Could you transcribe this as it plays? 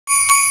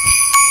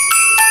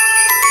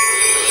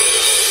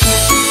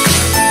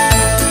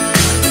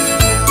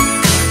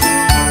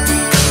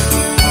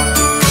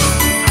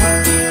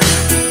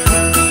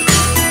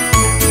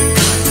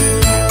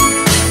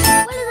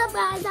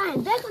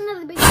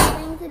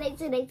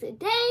today,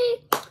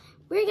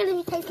 we're gonna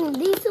be tasting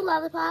these two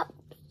lollipops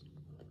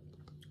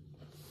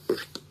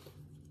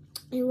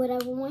and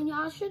whatever one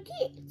y'all should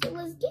get. So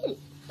let's get it.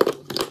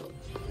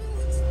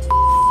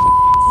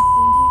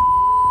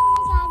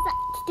 Guys,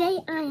 today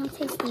I am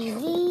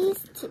tasting these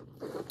two,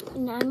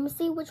 and I'm gonna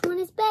see which one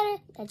is better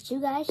that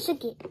you guys should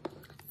get.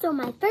 So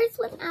my first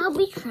one I'll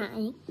be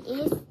trying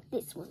is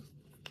this one.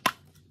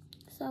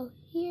 So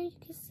here you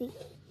can see,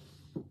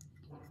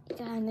 it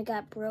kinda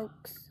got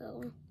broke,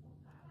 so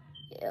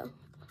yeah.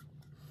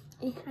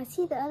 And I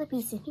see the other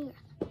piece in here.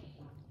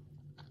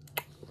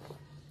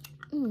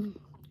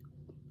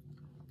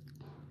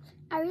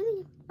 I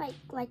really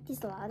like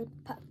this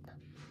lollipop.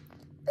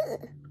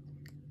 Ugh.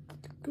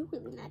 You're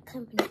really not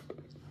company.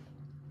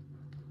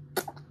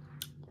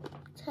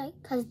 Okay,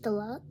 cause the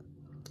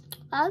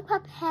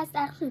lollipop has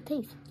actually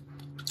taste.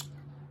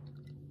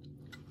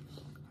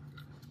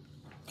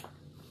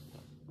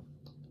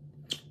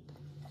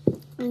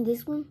 And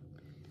this one,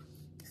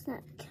 it's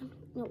not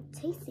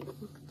tasting.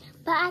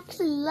 But I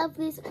actually love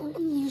this one,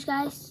 you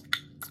guys.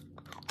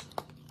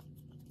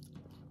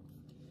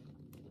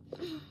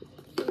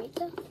 Here we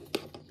go.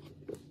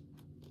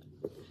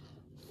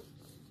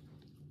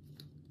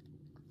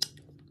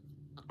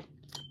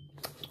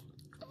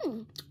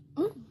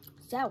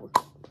 Sour.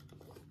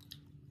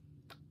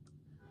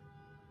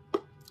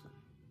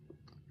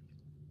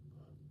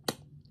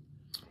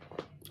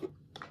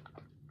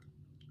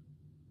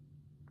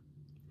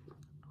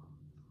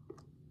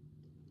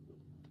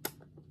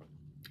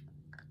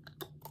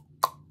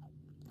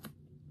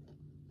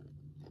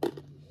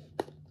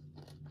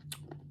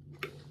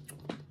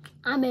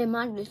 I made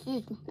my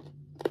decision.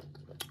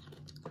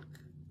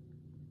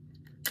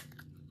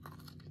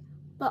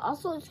 But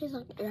also it tastes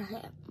like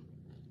airhead.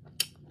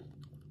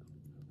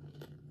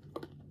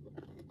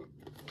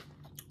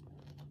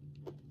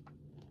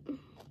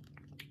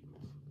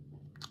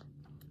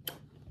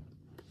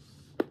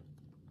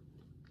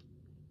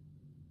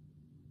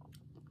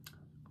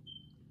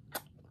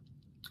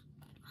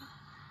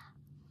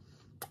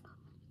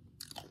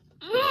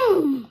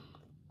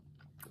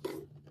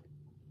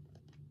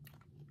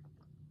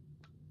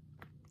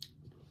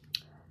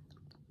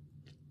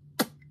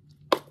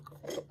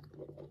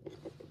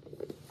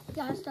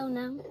 Guys, so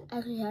now I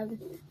actually have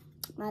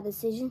my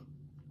decision.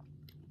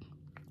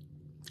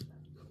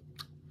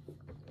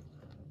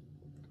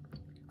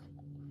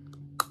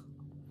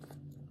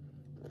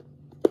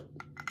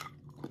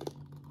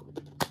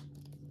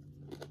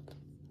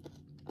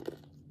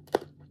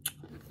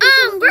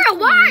 Bro,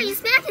 why are you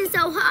smacking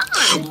so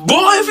hard?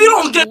 Boy, if you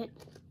don't get...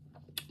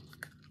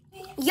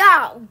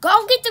 Y'all,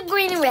 go get the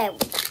green and red one.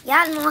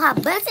 Y'all know how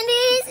busting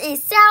it is?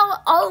 It's sour.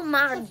 Oh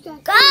my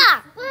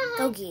God.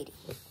 Go get it.